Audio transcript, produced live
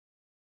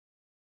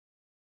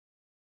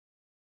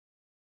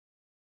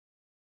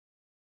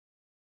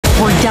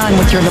done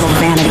with your little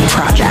vanity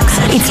projects.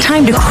 It's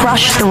time to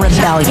crush the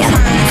rebellion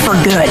for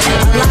good.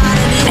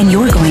 And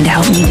you're going to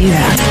help me do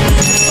that.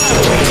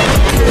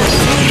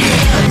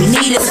 We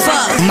need it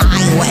fuck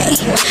my way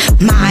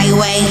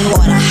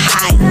or the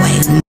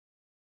highway.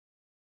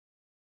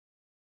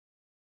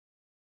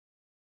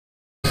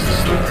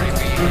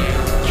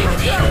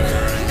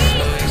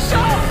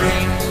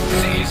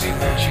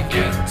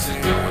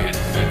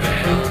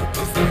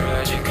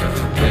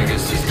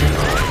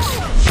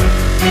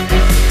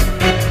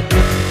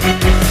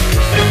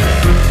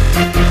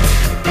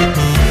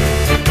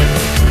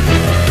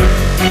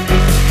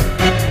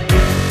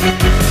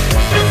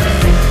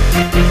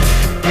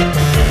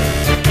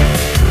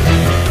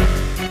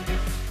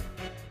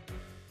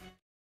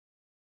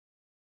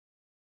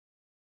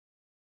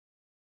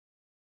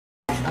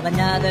 Of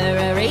another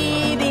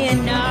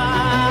Arabian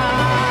night,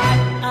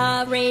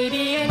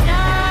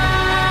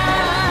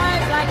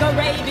 like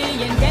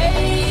Arabian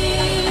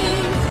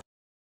days.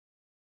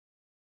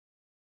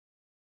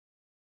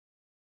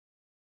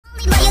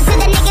 Loyal to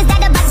the niggas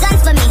that bust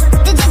guns for me.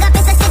 The jig up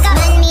is a stick up.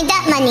 Run me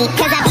that money,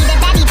 cause I be the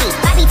baddie beat.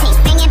 Bobby tape,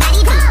 banging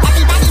body beat.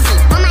 Everybody beat,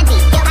 on my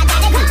deep, yo, I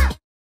gotta beat.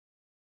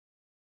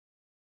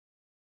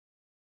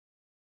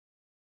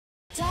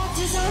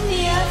 Doctor's on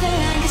the other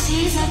line, cause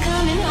he's not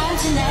coming home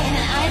tonight.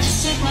 And I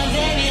just took my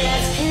very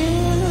last pill.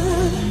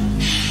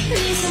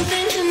 Need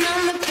something to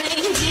numb the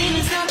pain.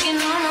 Demons knocking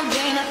on my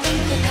brain. I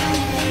think they're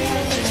coming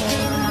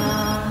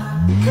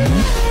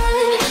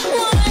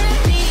wanna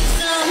be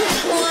some,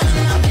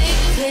 wanna my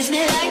baby plays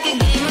me like a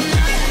game of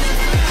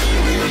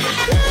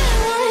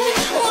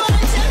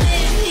wanna tell me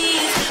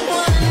please,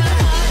 wanna know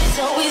how it's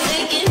always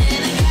thinking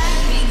and I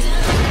gotta be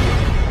done.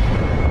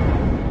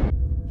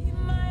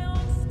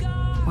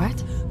 What?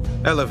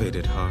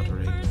 Elevated heart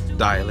rate,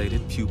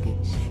 dilated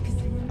pupils.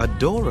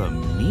 Adora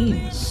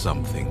means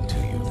something to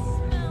you.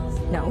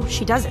 No,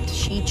 she doesn't.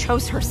 She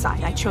chose her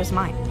side. I chose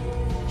mine.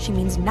 She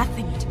means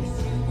nothing to me.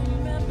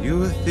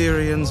 You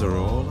Ethereans are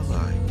all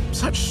alike.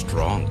 Such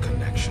strong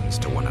connections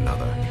to one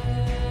another.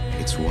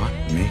 It's what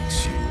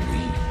makes you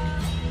weak.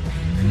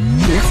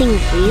 Nothing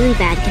really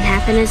bad can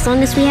happen as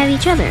long as we have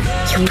each other.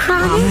 You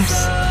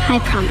promise? I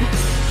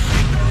promise.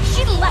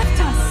 She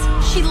left us.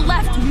 She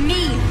left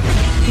me.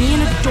 Me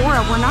and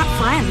Adora, we're not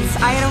friends.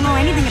 I don't know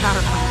anything about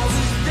her plans.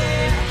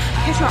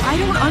 Catra, I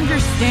don't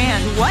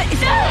understand. What is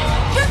that?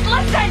 Just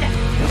listen!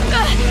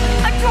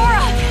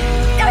 Adora!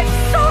 I'm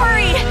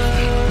sorry!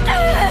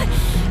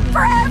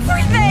 For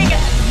everything!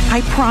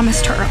 I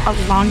promised her a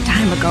long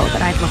time ago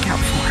that I'd look out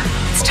for her.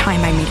 It's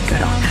time I made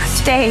good on that.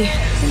 Stay.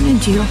 I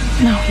need you.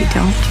 No, you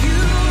don't.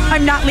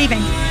 I'm not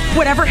leaving.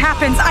 Whatever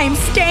happens, I am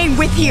staying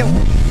with you.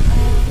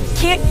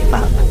 Can't give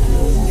up.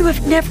 You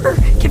have never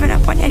given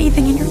up on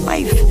anything in your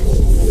life.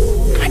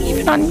 Not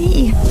even on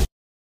me.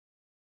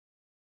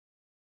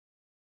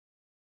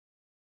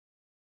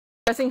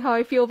 Expressing how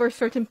I feel over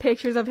certain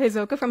pictures of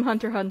Hisoka from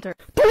Hunter x Hunter.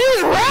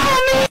 Please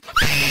run!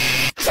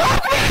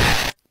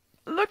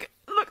 Look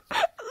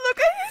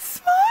at his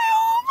smile.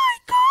 Oh my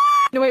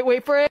god. No,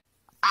 wait for it.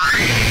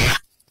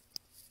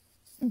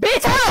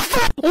 Bitch!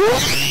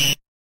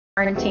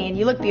 Quarantine,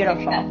 you look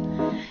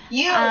beautiful.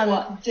 You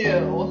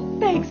do.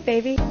 Thanks,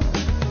 baby.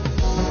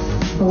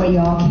 For what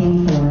y'all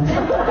came for.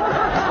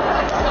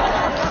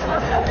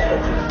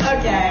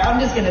 Okay, I'm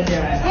just gonna do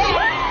it.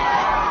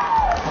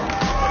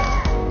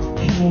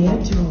 Hey,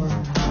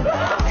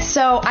 Adora.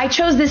 So I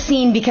chose this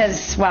scene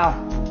because, well,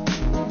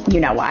 you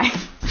know why.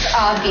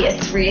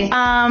 Obvious reason.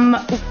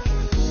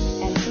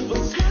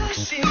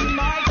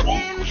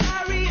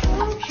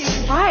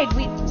 Right,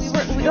 we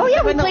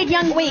played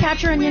young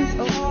Catra and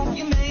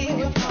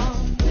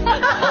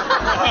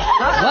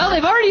Well,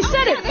 they've already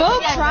said it,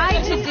 folks. We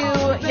tried to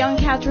do young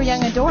Catra,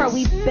 young Adora.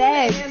 We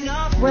begged.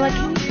 We're like,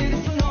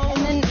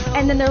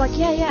 and then they're like,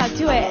 yeah,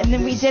 do it. And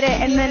then we did it.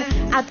 And then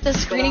at the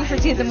screening for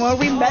season 1,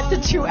 we met the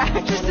two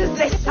actresses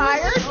they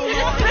hired,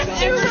 the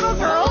two little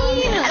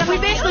girls, and we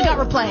basically got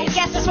replaced.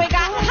 Guess this way,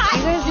 got hi.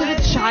 You guys do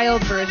the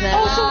child version.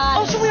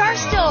 So we are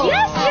still.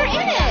 Yes, you're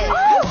in it. Oh,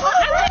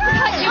 I'm gonna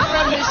cut you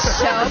from this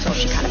show. So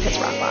she kind of hits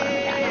rock bottom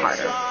again,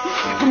 harder.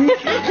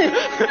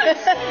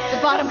 The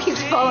bottom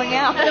keeps falling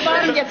out. The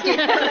bottom gets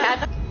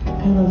bad.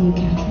 I love you,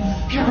 Catherine.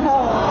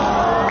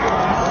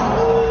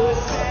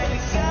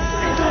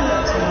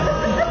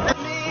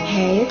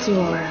 Hey,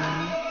 Adora.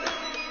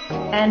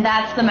 And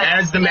that's the master.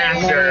 As the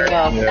master.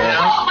 Yeah.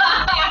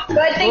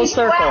 Good thing you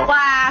went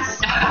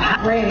last.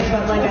 Great,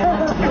 but like I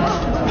love to do it.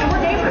 And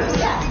we're neighbors,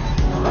 yeah.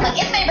 Like,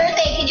 it's my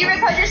birthday. Could you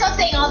record yourself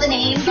saying all the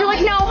names? You're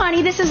like, no,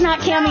 honey, this is not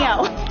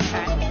cameo.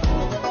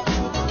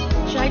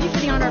 Should I do for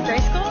the honor of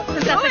Grayskull?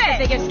 Because that's like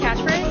the biggest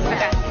catchphrase?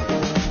 Okay.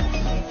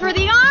 For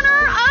the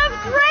honor of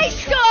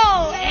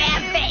Grayskull! Yeah,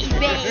 baby!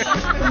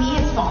 For me,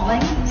 it's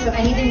falling. So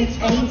any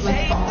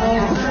like falling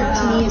effort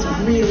to me is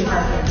really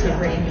hard to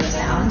interpret into a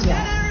sound.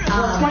 Yeah.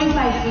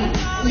 25 feet.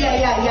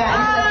 Yeah.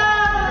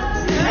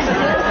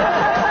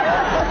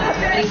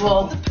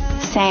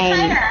 Same.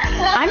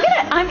 I'm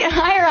gonna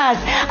hire us.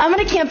 I'm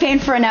gonna campaign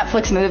for a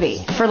Netflix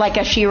movie, for like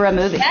a She-Ra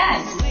movie.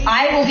 Yes,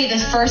 I will be the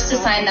first to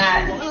sign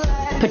that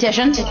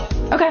Petition?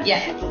 Okay. Yeah.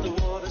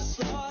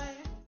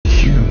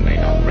 You may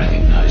not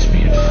recognize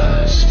me at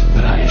first,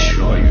 but I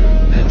assure you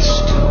that's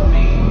still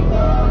me.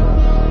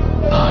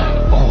 I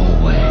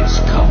always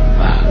come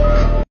back.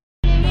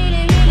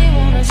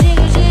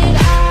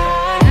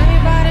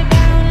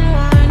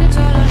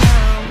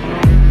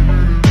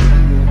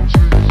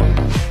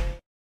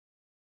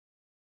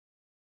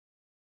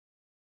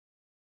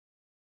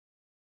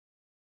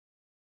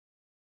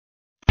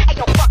 Hey,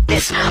 yo, fuck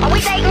this. Are we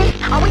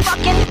dating? Are we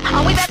fucking?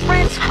 Are we best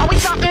friends? Are we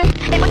something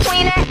in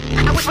between that?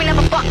 I wish we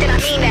never fucked and I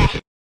mean that.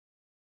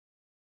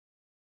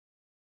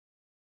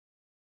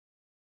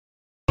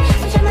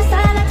 Switch on my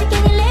side, I take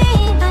any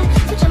lane.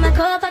 Switch on my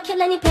core if I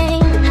kill any pain.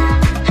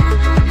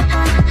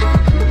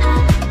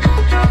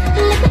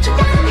 Look what you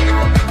done.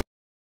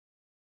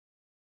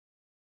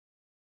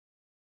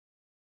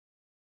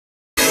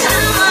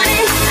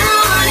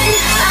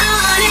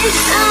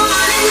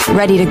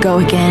 Ready to go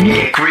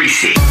again?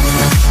 Greasy.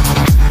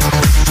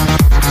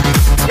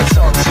 It's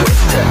on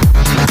Twister.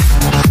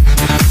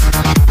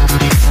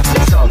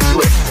 It's on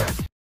Twister.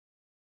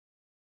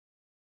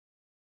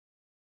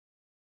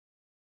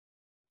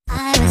 I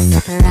was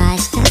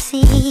surprised to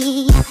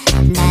see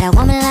that a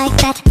woman like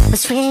that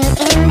was real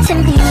into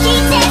me. She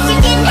said she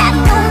didn't have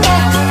no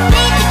man.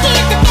 Baby,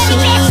 give the baby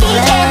back she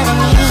said.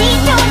 She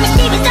told me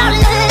she was all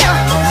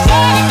alone.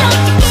 Said I don't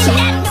you get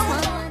that no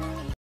one.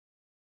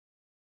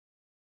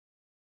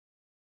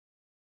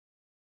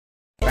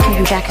 We'll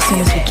be back as soon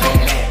as we can.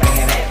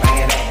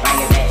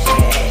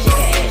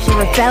 The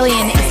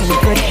rebellion is in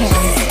good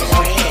hands.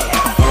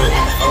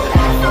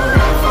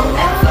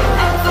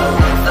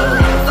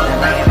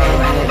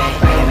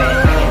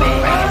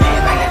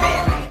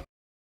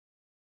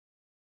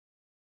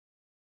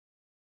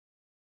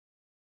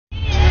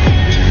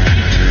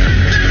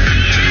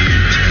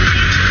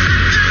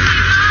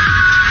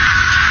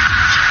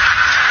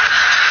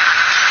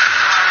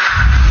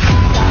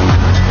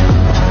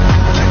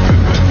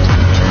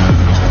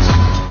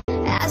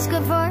 Ask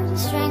her for the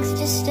strength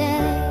to stay.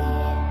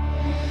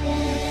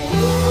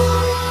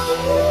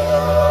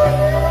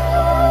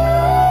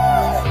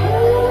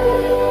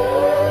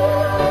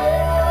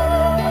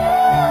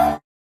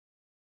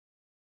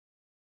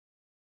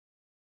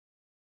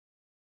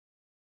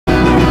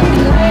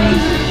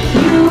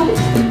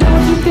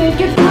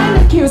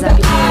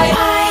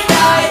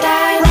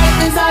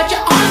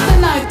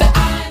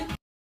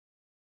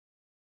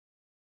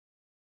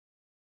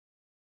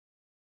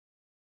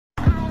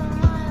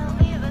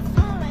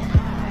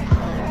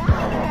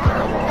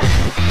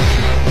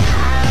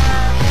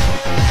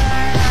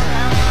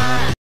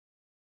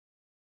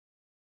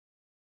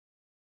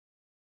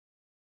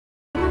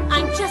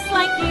 I'm just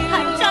like you.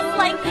 I'm just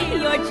like you.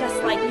 You're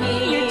just like me.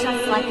 You're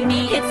just like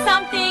me. It's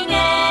something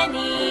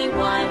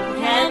anyone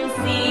can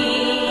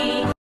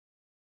see.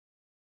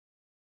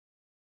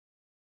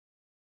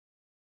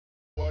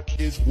 What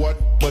is what,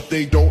 but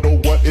they don't know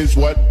what is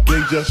what.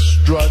 They just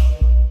strut.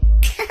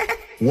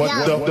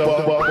 What the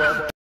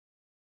fuck?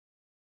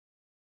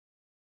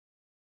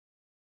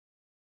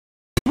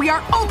 We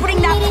are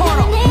opening that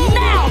portal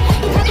now!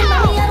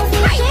 No!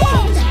 I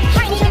won't! I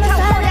need to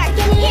tell her that.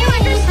 You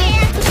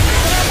understand?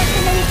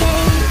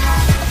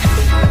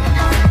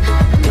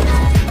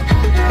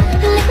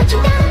 Look what you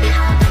done.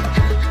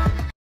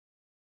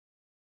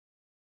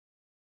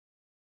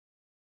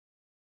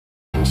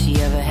 She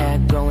ever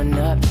had growing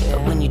up,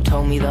 but when you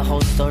told me the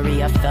whole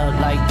story, I felt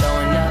like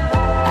throwing up.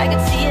 I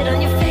could see it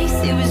on your face,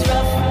 it was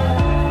rough.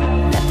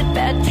 Left a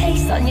bad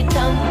taste on your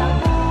tongue.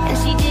 And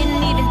she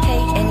didn't even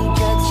take any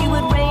drugs. She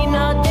would rain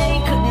all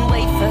day, couldn't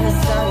wait for her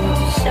sun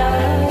to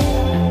shine.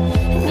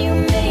 And you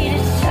made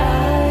it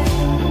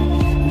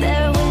shine.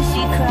 There when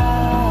she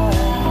cried,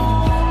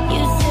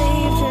 you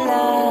saved her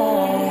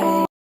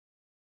life.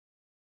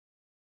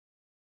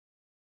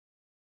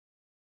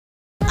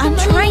 I'm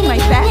trying my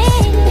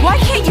best. Why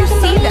can't you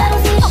see that?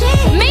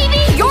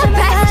 Maybe your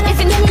best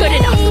isn't good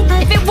enough.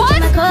 If it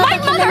was, my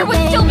mother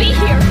would still be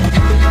here.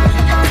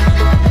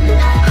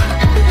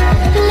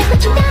 Look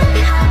what you done.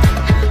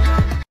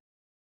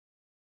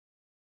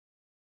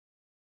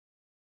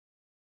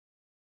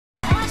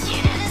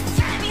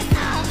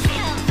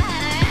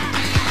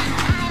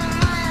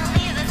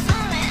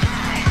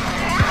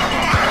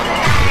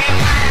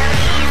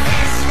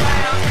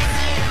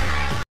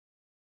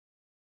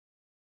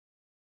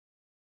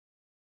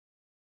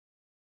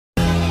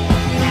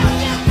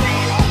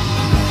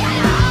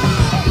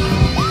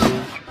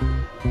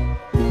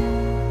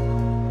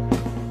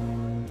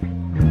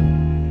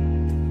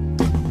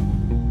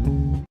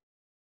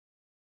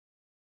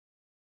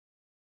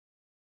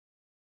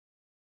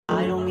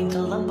 I don't mean to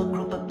lump a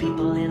group of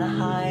people in a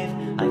hive.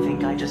 I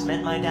think I just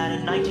met my dad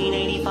in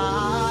 1985.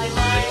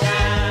 My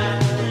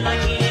dad,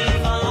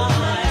 1985.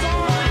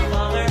 My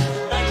father,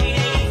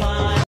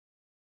 1985.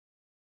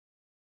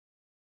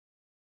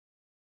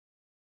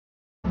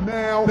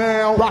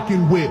 Now,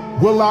 rockin' with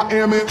Will I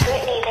Am it.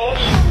 Britney,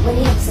 bitch. When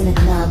the hips in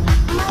the club,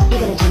 you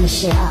gotta turn the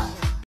shit up.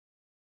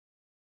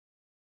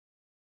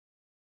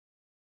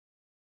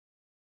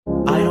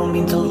 I don't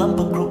mean to lump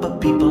a group of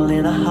people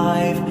in a a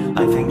hive.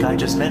 I think I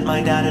just met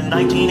my dad in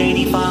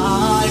 1985.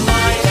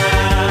 My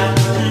dad,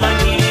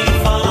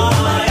 1985.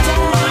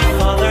 My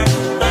father,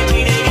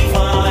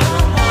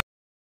 1985.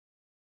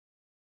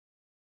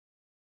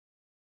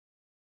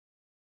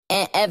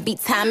 And every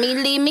time he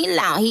leave me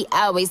alone, he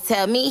always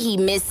tell me he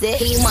miss it.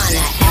 He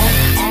wanna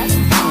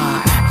F-F-R-E-A-K-F-R-E-A-K-A-K.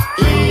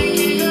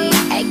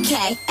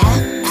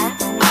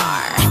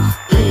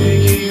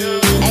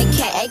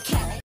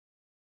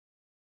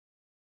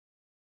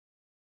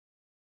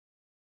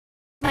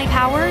 My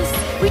powers?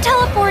 We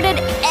teleported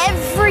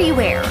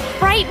everywhere.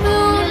 Bright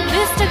Moon,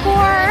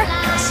 Mystigore.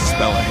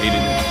 Stella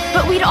hated it.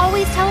 But we'd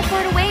always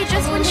teleport away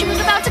just when she was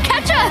about to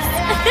catch us.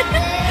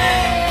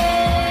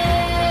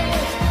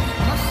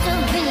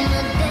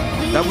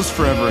 That was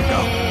forever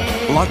ago.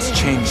 A lot's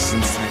changed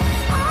since then.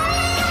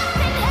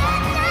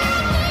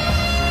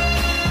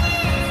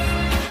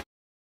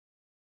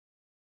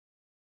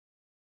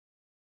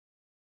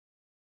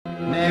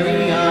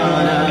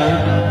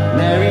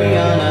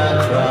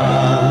 Mariana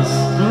Cross.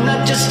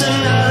 Not just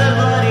another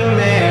Bloody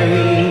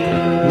Mary.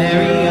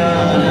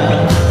 Mariana.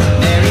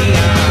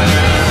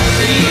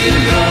 You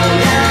go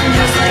down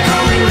just like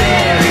Holy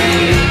Mary.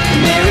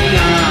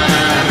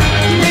 Mariana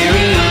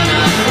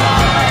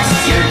Cross.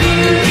 Your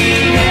beauty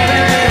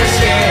never ever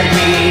scared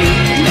me.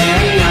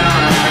 Mariana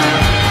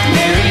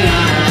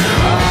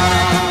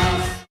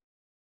Cross.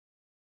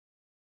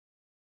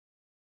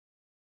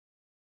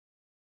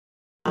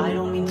 I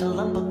don't mean to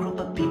lump a group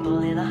of people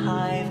in a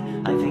hive.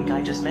 I think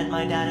I just met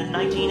my dad in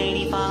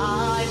 1985.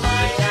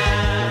 My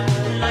dad,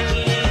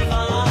 1985.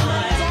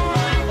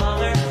 My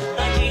father,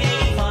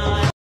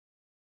 1985.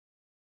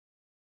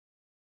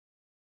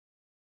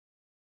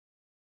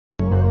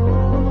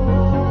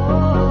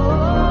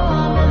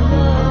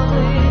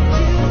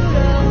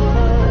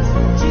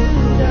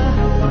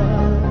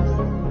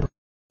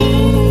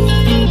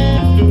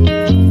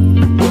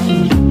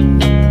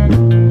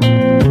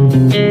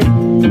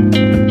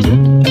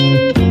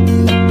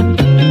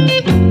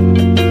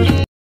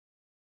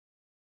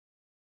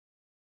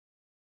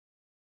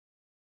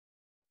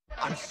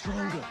 I'm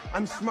stronger.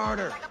 I'm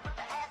smarter.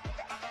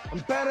 I'm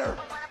better.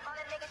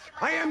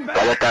 I am better.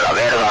 Cállate a la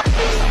verga.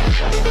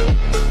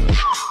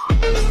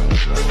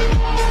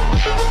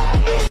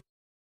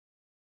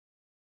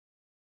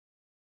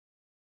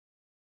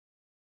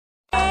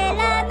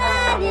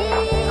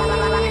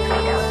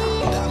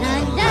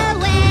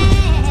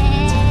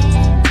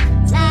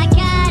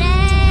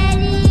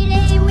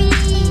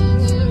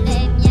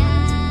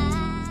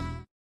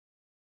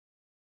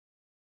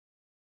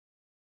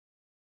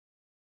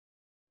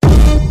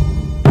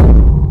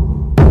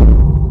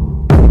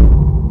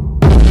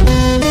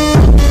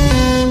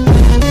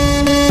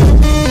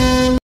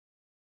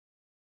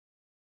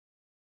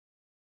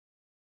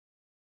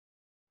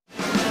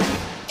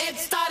 It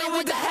started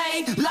with the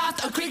hay,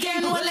 lost a creek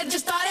and well it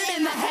just started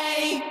in the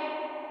hay.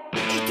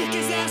 He took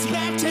his ass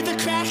back to the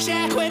crack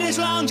shack with his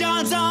long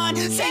johns on,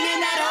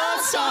 singing that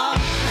old song.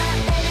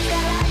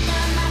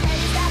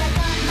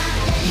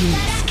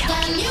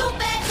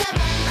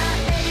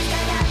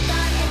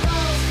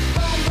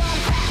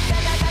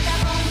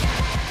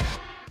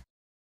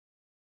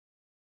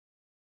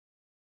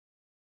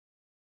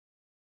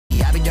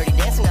 I be dirty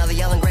dancing, all the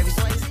yelling gravy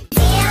slays.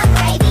 Damn,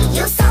 baby,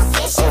 you so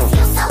vicious,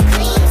 you so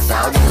clean,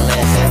 so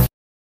delicious.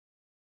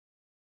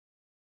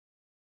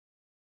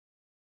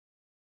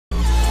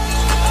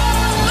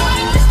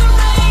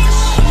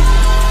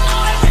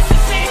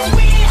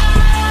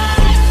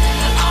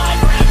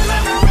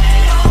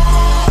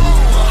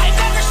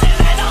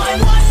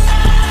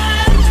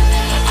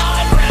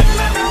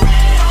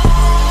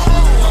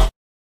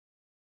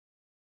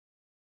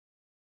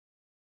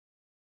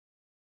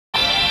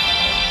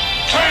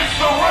 Chase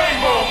the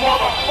rainbow,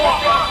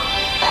 motherfucker!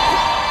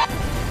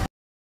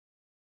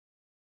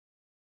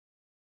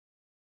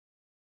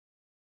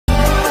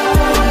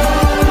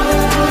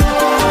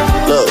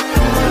 Look,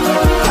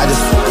 I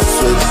just flipped the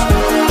switch.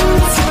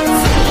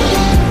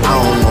 I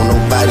don't know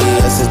nobody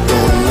else is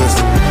doing this.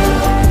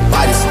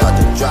 Body start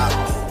to drop.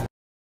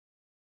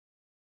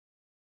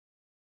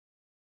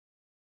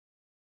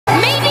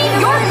 Maybe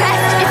your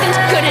best isn't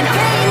good enough.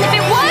 If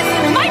it was,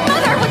 my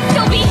mother would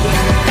still be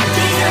here.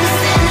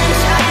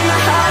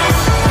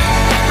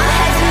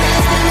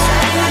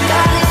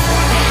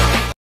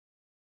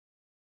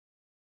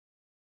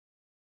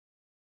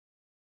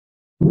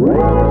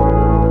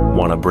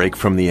 Want a break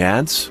from the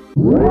ads?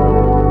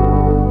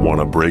 Want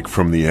a break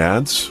from the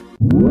ads?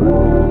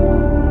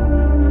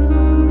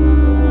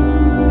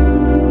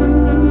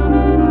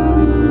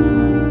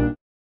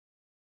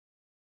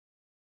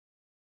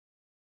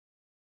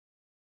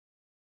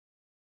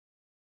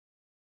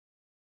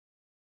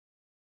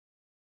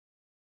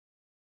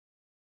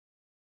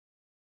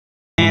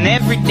 And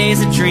every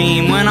day's a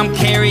dream when I'm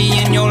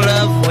carrying your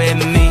love with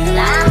me.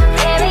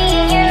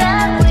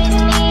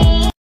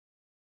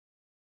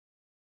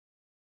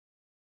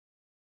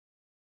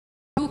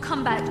 You'll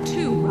come back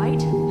too,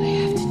 right? I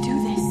have to do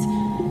this.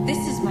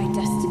 This is my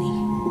destiny.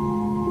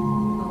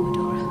 Oh,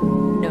 Adora.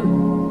 No.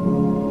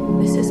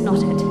 This is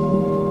not it.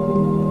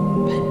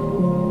 But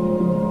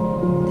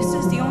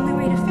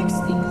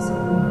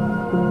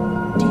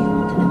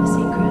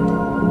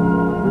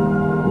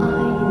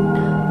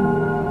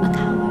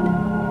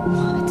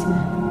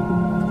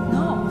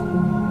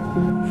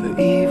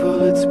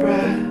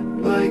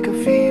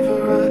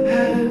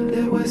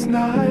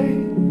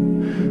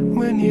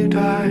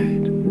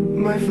died,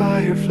 my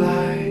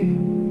firefly.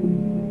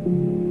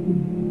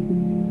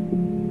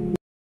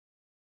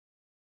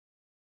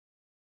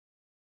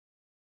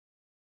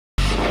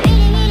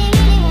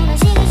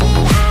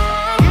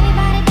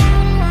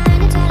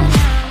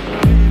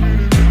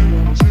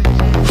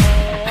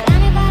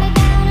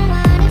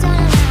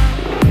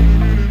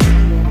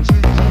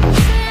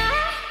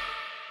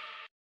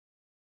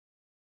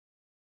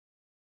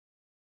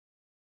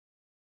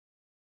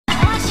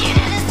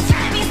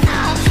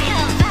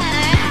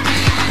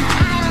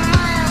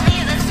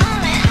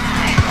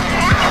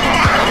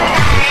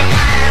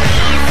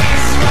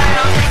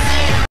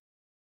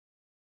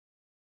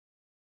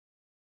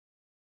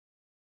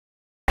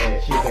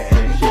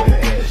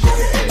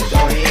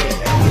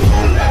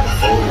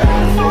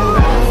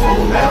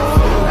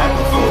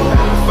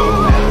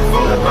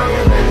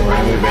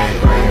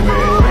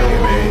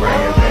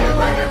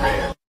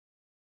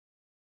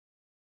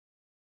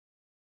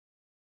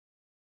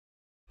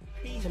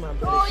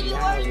 Oh, you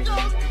are so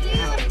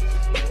cute.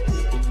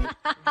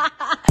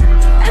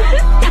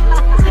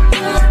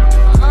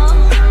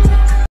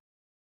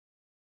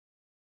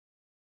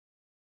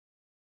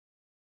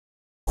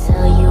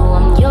 Tell you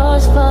I'm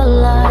yours for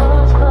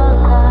life,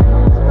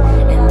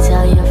 and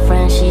tell your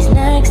friend she's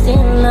next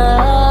in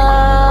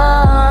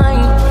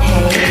line.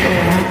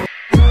 Hey.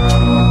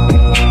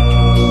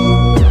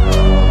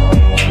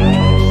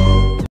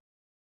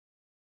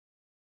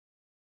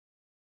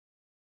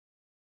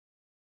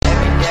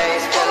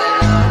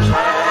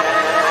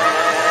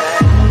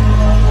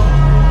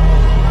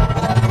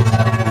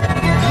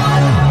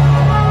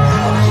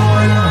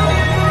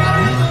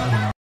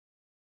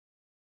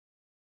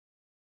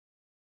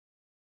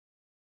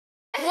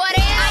 What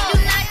else? I do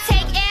not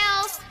take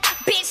L's.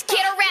 Bitch, get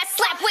a rat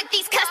slap with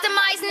these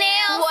customized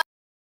nails. What?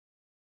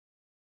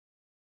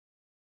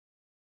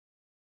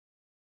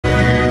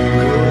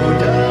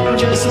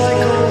 Just like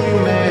Holy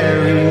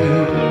Mary,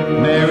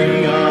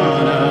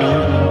 Mariana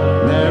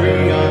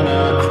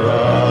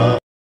Cross.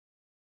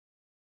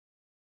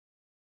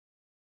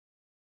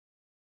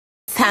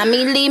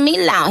 Tommy leave me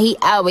alone, he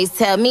always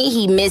tell me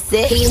he miss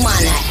it. He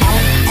wanna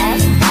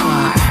F-F-R-E-A-K-F